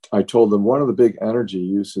I told them one of the big energy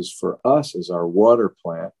uses for us is our water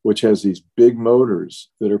plant, which has these big motors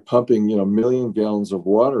that are pumping, 1 million gallons of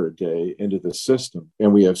water a day into the system.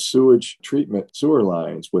 And we have sewage treatment sewer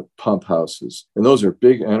lines with pump houses. And those are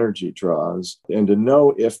big energy draws. And to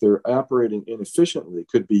know if they're operating inefficiently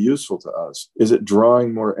could be useful to us. Is it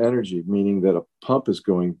drawing more energy, meaning that a pump is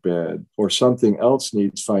going bad or something else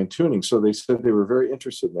needs fine tuning? So they said they were very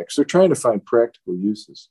interested in that because they're trying to find practical uses.